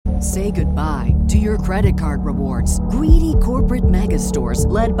Say goodbye to your credit card rewards. Greedy corporate mega stores,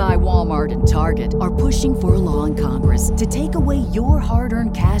 led by Walmart and Target, are pushing for a law in Congress to take away your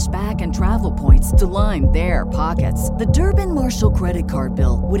hard-earned cash back and travel points to line their pockets. The Durbin-Marshall credit card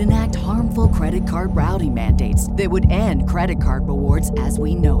bill would enact harmful credit card routing mandates that would end credit card rewards as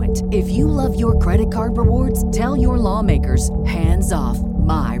we know it. If you love your credit card rewards, tell your lawmakers, hands off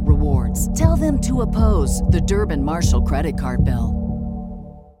my rewards. Tell them to oppose the Durbin-Marshall credit card bill.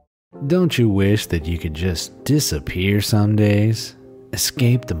 Don't you wish that you could just disappear some days?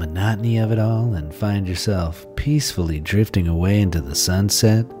 Escape the monotony of it all and find yourself peacefully drifting away into the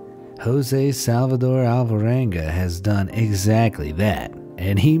sunset? Jose Salvador Alvarenga has done exactly that,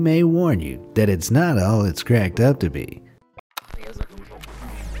 and he may warn you that it's not all it's cracked up to be. You're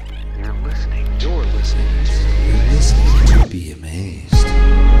listening to Be Amazed.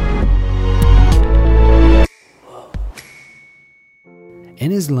 In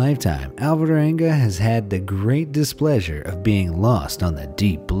his lifetime, Alvarenga has had the great displeasure of being lost on the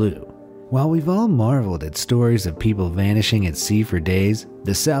deep blue. While we've all marveled at stories of people vanishing at sea for days,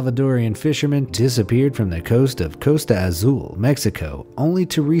 the Salvadorian fisherman disappeared from the coast of Costa Azul, Mexico, only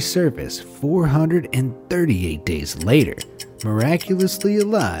to resurface 438 days later, miraculously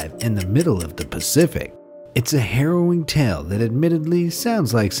alive in the middle of the Pacific. It's a harrowing tale that admittedly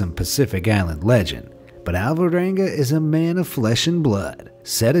sounds like some Pacific Island legend, but Alvarenga is a man of flesh and blood,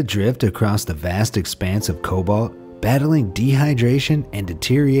 set adrift across the vast expanse of cobalt, battling dehydration and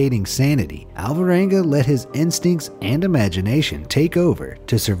deteriorating sanity. Alvarenga let his instincts and imagination take over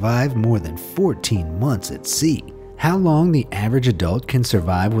to survive more than 14 months at sea. How long the average adult can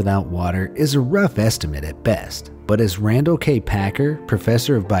survive without water is a rough estimate at best, but as Randall K. Packer,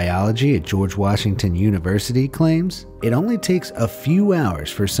 professor of biology at George Washington University, claims, it only takes a few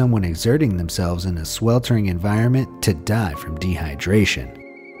hours for someone exerting themselves in a sweltering environment to die from dehydration.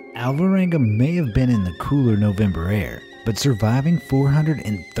 Alvarenga may have been in the cooler November air, but surviving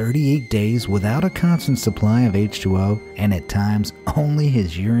 438 days without a constant supply of H2O and at times only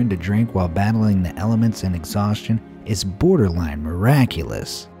his urine to drink while battling the elements and exhaustion is borderline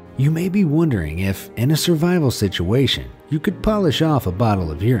miraculous. You may be wondering if, in a survival situation, you could polish off a bottle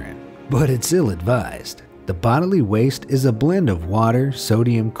of urine, but it's ill-advised. The bodily waste is a blend of water,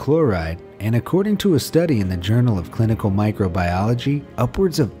 sodium chloride, and according to a study in the Journal of Clinical Microbiology,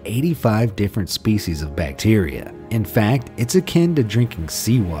 upwards of 85 different species of bacteria. In fact, it's akin to drinking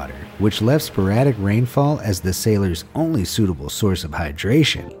seawater, which left sporadic rainfall as the sailors' only suitable source of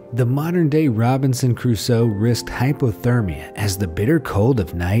hydration. The modern-day Robinson Crusoe risked hypothermia as the bitter cold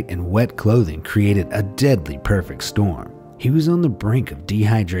of night and wet clothing created a deadly perfect storm. He was on the brink of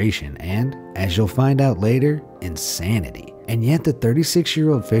dehydration and, as you'll find out later, insanity. And yet the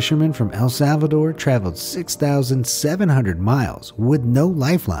 36-year-old fisherman from El Salvador traveled 6,700 miles with no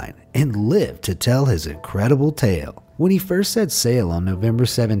lifeline and lived to tell his incredible tale. When he first set sail on November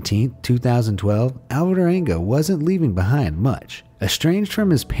 17, 2012, Alvarenga wasn't leaving behind much. Estranged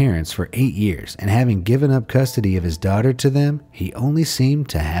from his parents for 8 years and having given up custody of his daughter to them, he only seemed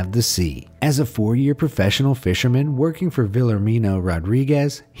to have the sea. As a 4-year professional fisherman working for Villarmino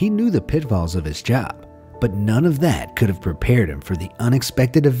Rodriguez, he knew the pitfalls of his job. But none of that could have prepared him for the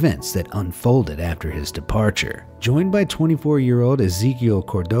unexpected events that unfolded after his departure. Joined by 24-year-old Ezequiel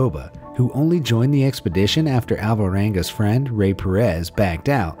Cordoba, who only joined the expedition after Alvarenga's friend Ray Perez backed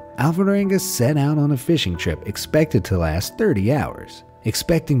out, Alvarenga set out on a fishing trip expected to last 30 hours.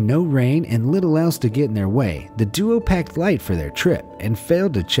 Expecting no rain and little else to get in their way, the duo packed light for their trip and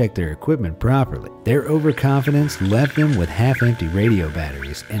failed to check their equipment properly. Their overconfidence left them with half-empty radio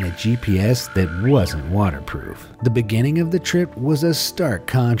batteries and a GPS that wasn't waterproof. The beginning of the trip was a stark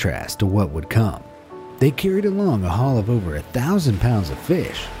contrast to what would come. They carried along a haul of over 1,000 pounds of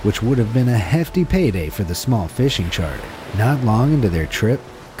fish, which would have been a hefty payday for the small fishing charter. Not long into their trip,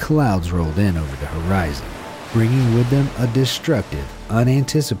 clouds rolled in over the horizon, bringing with them a destructive,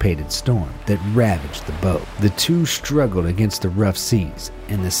 unanticipated storm that ravaged the boat. The two struggled against the rough seas,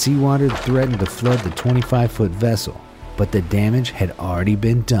 and the seawater threatened to flood the 25-foot vessel, but the damage had already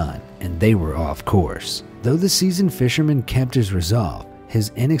been done, and they were off course. Though the seasoned fisherman kept his resolve,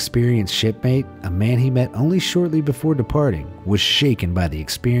 his inexperienced shipmate, a man he met only shortly before departing, was shaken by the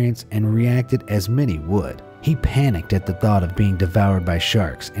experience and reacted as many would. He panicked at the thought of being devoured by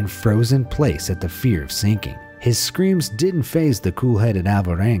sharks and froze in place at the fear of sinking. His screams didn't faze the cool-headed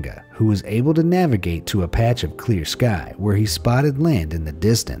Alvarenga, who was able to navigate to a patch of clear sky where he spotted land in the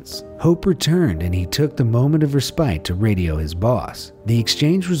distance. Hope returned and he took the moment of respite to radio his boss. The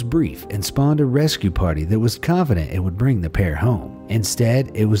exchange was brief and spawned a rescue party that was confident it would bring the pair home. Instead,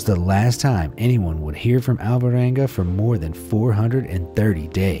 it was the last time anyone would hear from Alvarenga for more than 430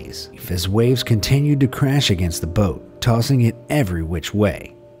 days, as waves continued to crash against the boat, tossing it every which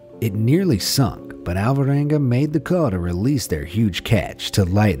way. It nearly sunk, but Alvarenga made the call to release their huge catch to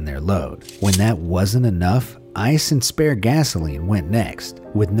lighten their load. When that wasn't enough, ice and spare gasoline went next.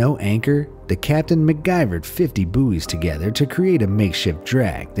 With no anchor, the captain MacGyvered 50 buoys together to create a makeshift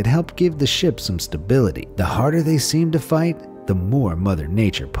drag that helped give the ship some stability. The harder they seemed to fight, the more Mother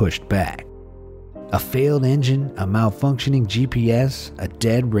Nature pushed back. A failed engine, a malfunctioning GPS, a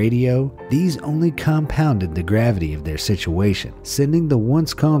dead radio, these only compounded the gravity of their situation, sending the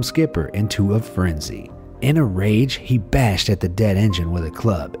once calm skipper into a frenzy. In a rage, he bashed at the dead engine with a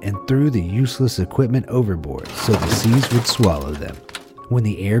club and threw the useless equipment overboard so the seas would swallow them. When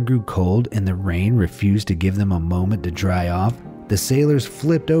the air grew cold and the rain refused to give them a moment to dry off, the sailors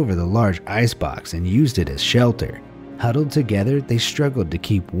flipped over the large icebox and used it as shelter. Huddled together, they struggled to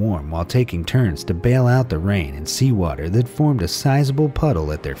keep warm while taking turns to bail out the rain and seawater that formed a sizable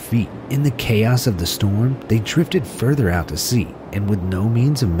puddle at their feet. In the chaos of the storm, they drifted further out to sea, and with no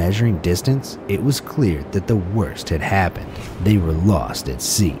means of measuring distance, it was clear that the worst had happened. They were lost at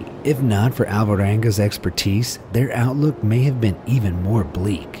sea. If not for Alvarenga's expertise, their outlook may have been even more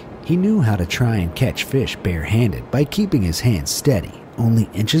bleak. He knew how to try and catch fish barehanded by keeping his hands steady, only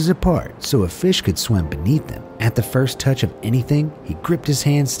inches apart so a fish could swim beneath them. At the first touch of anything, he gripped his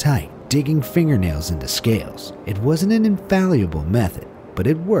hands tight, digging fingernails into scales. It wasn't an infallible method, but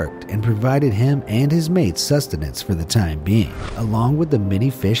it worked and provided him and his mates sustenance for the time being. Along with the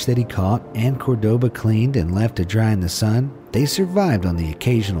many fish that he caught and Cordoba cleaned and left to dry in the sun, they survived on the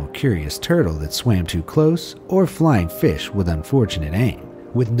occasional curious turtle that swam too close or flying fish with unfortunate aim.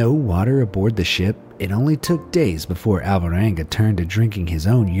 With no water aboard the ship, it only took days before Alvarenga turned to drinking his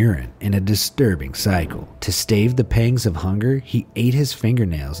own urine in a disturbing cycle. To stave the pangs of hunger, he ate his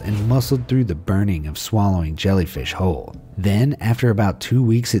fingernails and muscled through the burning of swallowing jellyfish whole. Then, after about 2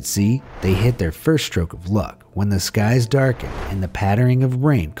 weeks at sea, they hit their first stroke of luck when the skies darkened and the pattering of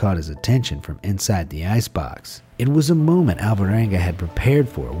rain caught his attention from inside the icebox. It was a moment Alvarenga had prepared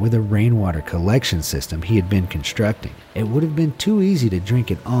for with a rainwater collection system he had been constructing. It would have been too easy to drink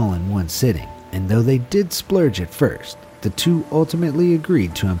it all in one sitting, and though they did splurge at first, the two ultimately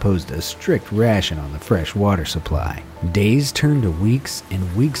agreed to impose a strict ration on the fresh water supply. Days turned to weeks,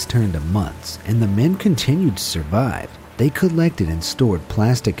 and weeks turned to months, and the men continued to survive. They collected and stored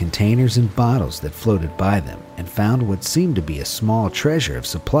plastic containers and bottles that floated by them, and found what seemed to be a small treasure of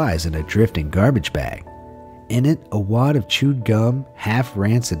supplies in a drifting garbage bag. In it, a wad of chewed gum, half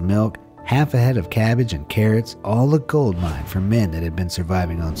rancid milk, half a head of cabbage and carrots, all a gold mine for men that had been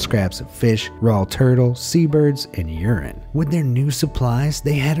surviving on scraps of fish, raw turtle, seabirds, and urine. With their new supplies,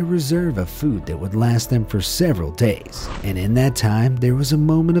 they had a reserve of food that would last them for several days, and in that time, there was a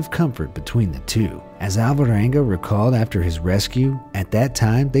moment of comfort between the two. As Alvarenga recalled after his rescue, at that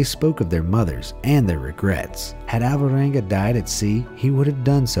time they spoke of their mothers and their regrets. Had Alvarenga died at sea, he would have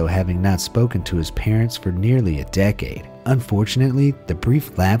done so having not spoken to his parents for nearly a decade. Unfortunately, the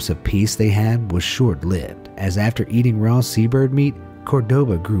brief lapse of peace they had was short-lived, as after eating raw seabird meat,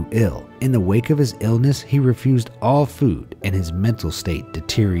 Cordoba grew ill. In the wake of his illness, he refused all food and his mental state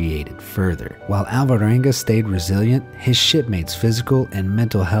deteriorated further. While Alvarenga stayed resilient, his shipmates' physical and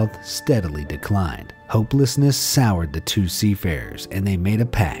mental health steadily declined. Hopelessness soured the two seafarers, and they made a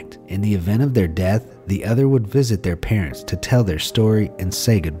pact. In the event of their death, the other would visit their parents to tell their story and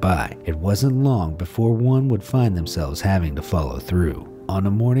say goodbye. It wasn't long before one would find themselves having to follow through. On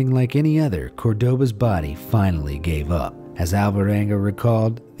a morning like any other, Cordoba's body finally gave up. As Alvarenga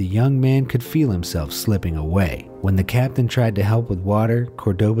recalled, the young man could feel himself slipping away. When the captain tried to help with water,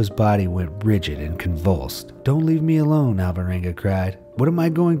 Cordoba's body went rigid and convulsed. "Don't leave me alone," Alvarenga cried. "What am I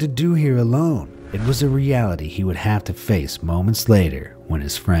going to do here alone?" It was a reality he would have to face moments later when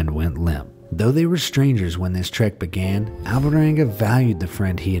his friend went limp. Though they were strangers when this trek began, Alvarenga valued the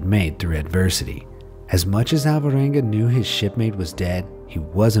friend he had made through adversity. As much as Alvarenga knew his shipmate was dead, he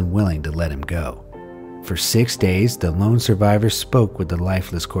wasn't willing to let him go. For 6 days, the lone survivor spoke with the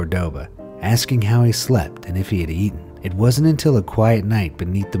lifeless Cordoba, asking how he slept and if he had eaten. It wasn't until a quiet night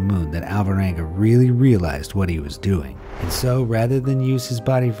beneath the moon that Alvarenga really realized what he was doing. And so, rather than use his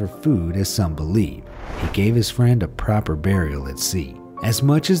body for food, as some believe, he gave his friend a proper burial at sea. As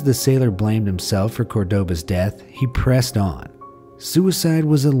much as the sailor blamed himself for Cordoba's death, he pressed on. Suicide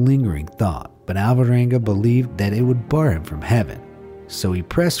was a lingering thought, but Alvarenga believed that it would bar him from heaven. So he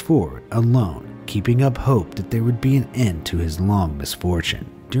pressed forward alone, keeping up hope that there would be an end to his long misfortune.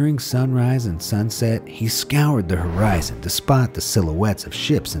 During sunrise and sunset, he scoured the horizon to spot the silhouettes of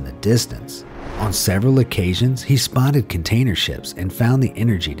ships in the distance. On several occasions, he spotted container ships and found the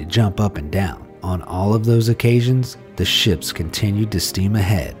energy to jump up and down. On all of those occasions, the ships continued to steam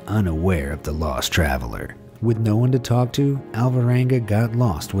ahead, unaware of the lost traveler. With no one to talk to, Alvarenga got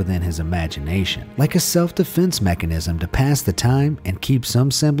lost within his imagination. Like a self-defense mechanism to pass the time and keep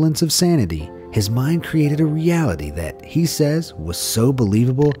some semblance of sanity, his mind created a reality that, he says, was so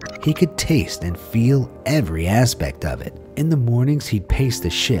believable he could taste and feel every aspect of it. In the mornings he'd pace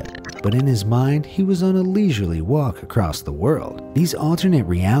the ship, but in his mind he was on a leisurely walk across the world. These alternate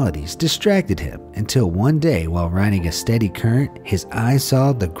realities distracted him until one day, while riding a steady current, his eyes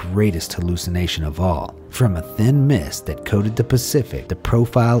saw the greatest hallucination of all. From a thin mist that coated the Pacific, the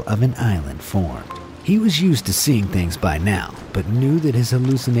profile of an island formed. He was used to seeing things by now, but knew that his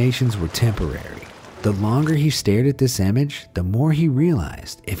hallucinations were temporary. The longer he stared at this image, the more he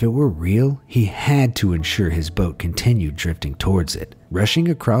realized if it were real, he had to ensure his boat continued drifting towards it. Rushing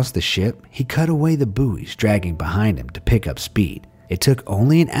across the ship, he cut away the buoys dragging behind him to pick up speed. It took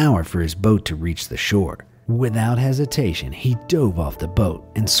only an hour for his boat to reach the shore. Without hesitation, he dove off the boat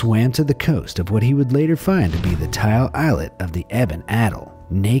and swam to the coast of what he would later find to be the tile islet of the Ebon Atoll.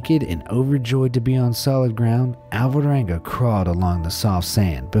 Naked and overjoyed to be on solid ground, Alvarenga crawled along the soft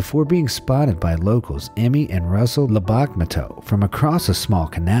sand before being spotted by locals Emmy and Russell Labakmato from across a small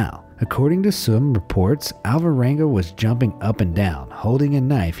canal. According to some reports, Alvarenga was jumping up and down, holding a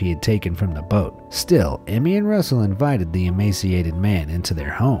knife he had taken from the boat. Still, Emmy and Russell invited the emaciated man into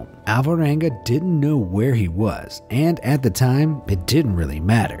their home. Alvarenga didn't know where he was, and at the time, it didn't really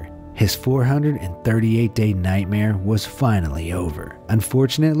matter. His 438-day nightmare was finally over.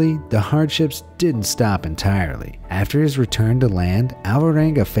 Unfortunately, the hardships didn't stop entirely. After his return to land,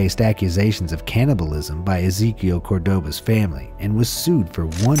 Alvarenga faced accusations of cannibalism by Ezequiel Cordoba's family and was sued for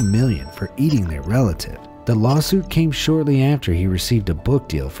 $1 million for eating their relative. The lawsuit came shortly after he received a book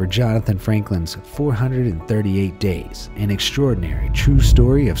deal for Jonathan Franklin's 438 Days, an extraordinary true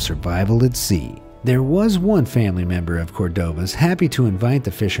story of survival at sea. There was one family member of Cordoba's happy to invite the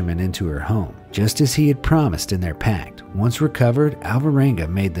fisherman into her home, just as he had promised in their pact. Once recovered, Alvarenga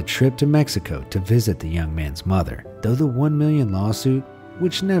made the trip to Mexico to visit the young man's mother. Though the $1 million lawsuit,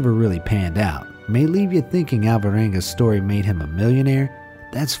 which never really panned out, may leave you thinking Alvarenga's story made him a millionaire,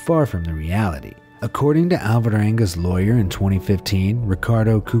 that's far from the reality. According to Alvarenga's lawyer in 2015,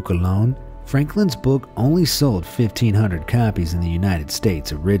 Ricardo Cucolón, Franklin's book only sold 1,500 copies in the United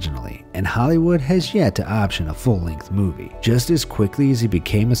States originally, and Hollywood has yet to option a full-length movie. Just as quickly as he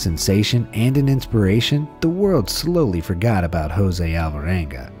became a sensation and an inspiration, the world slowly forgot about Jose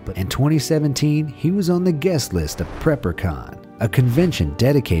Alvarenga. But in 2017, he was on the guest list of PrepperCon, a convention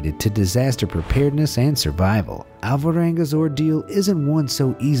dedicated to disaster preparedness and survival. Alvarenga's ordeal isn't one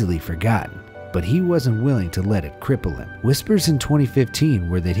so easily forgotten, but he wasn't willing to let it cripple him. Whispers in 2015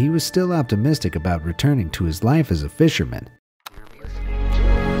 were that he was still optimistic about returning to his life as a fisherman.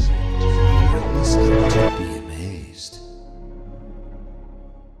 Be amazed.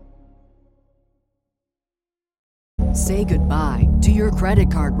 Say goodbye to your credit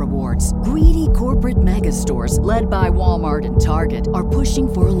card rewards. Greedy corporate mega stores, led by Walmart and Target, are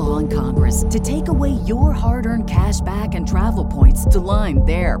pushing for a law in Congress to take away your hard-earned cash back and travel points to line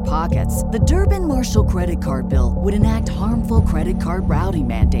their pockets. The Durbin-Marshall credit card bill would enact harmful credit card routing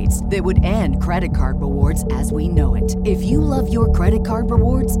mandates that would end credit card rewards as we know it. If you love your credit card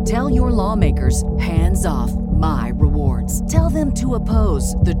rewards, tell your lawmakers, hands off my rewards. Tell them to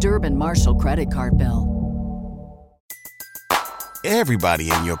oppose the Durbin-Marshall credit card bill.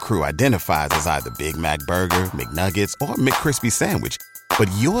 Everybody in your crew identifies as either Big Mac Burger, McNuggets, or McCrispy Sandwich. But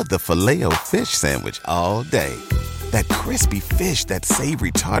you're the Filet-O-Fish Sandwich all day. That crispy fish, that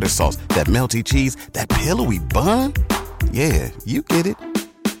savory tartar sauce, that melty cheese, that pillowy bun. Yeah, you get it.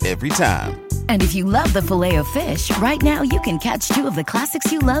 Every time. And if you love the Filet-O-Fish, right now you can catch two of the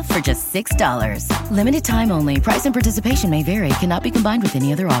classics you love for just $6. Limited time only. Price and participation may vary. Cannot be combined with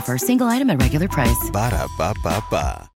any other offer. Single item at regular price. Ba-da-ba-ba-ba.